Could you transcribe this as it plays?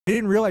I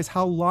didn't realize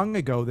how long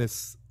ago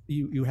this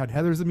you had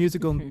Heather's the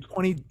Musical in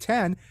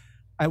 2010.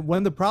 And one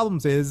of the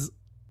problems is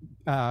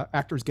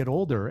actors get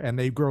older and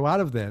they grow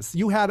out of this.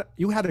 You had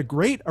a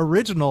great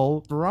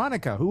original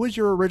Veronica. Who was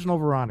your original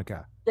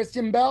Veronica?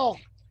 Kristen Bell,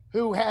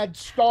 who had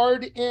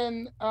starred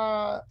in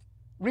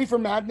Reefer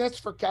Madness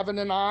for Kevin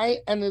and I,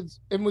 and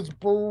it was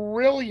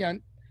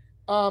brilliant.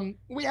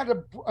 We had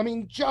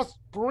just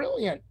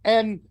brilliant.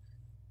 And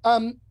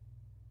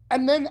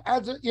then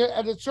at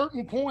a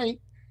certain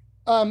point,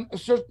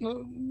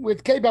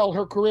 with K Bell,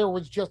 her career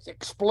was just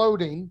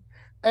exploding.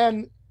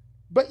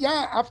 But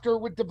yeah,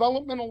 with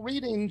developmental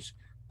readings,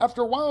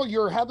 after a while,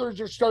 your Heathers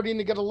are starting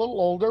to get a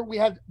little older. We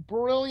had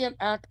brilliant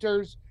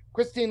actors.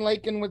 Christine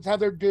Lakin was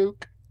Heather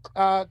Duke.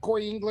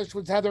 Corey English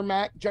was Heather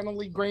Mack. Jenna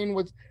Lee Green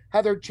was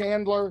Heather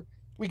Chandler.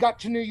 We got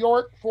to New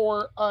York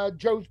for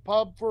Joe's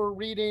Pub for a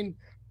reading.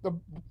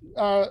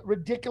 The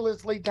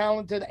ridiculously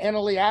talented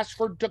Annalie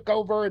Ashford took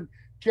over, and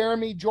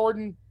Jeremy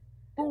Jordan,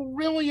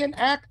 brilliant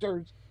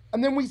actors.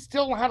 And then we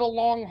still had a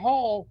long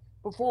haul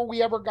before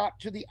we ever got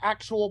to the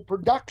actual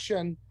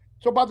production.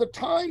 So by the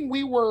time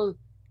we were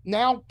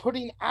now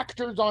putting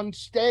actors on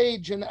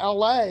stage in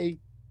LA,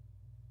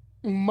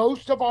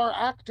 most of our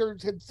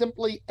actors had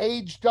simply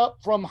aged up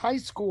from high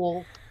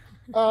school.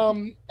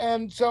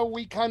 And so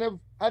we kind of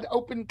had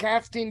open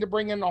casting to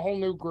bring in a whole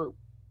new group.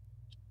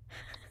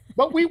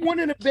 But we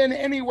wouldn't have been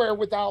anywhere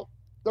without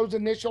those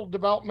initial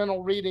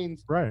developmental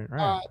readings. Right.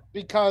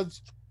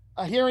 Because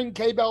hearing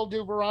K Bell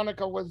do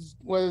Veronica was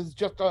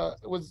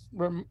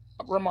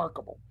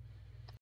remarkable.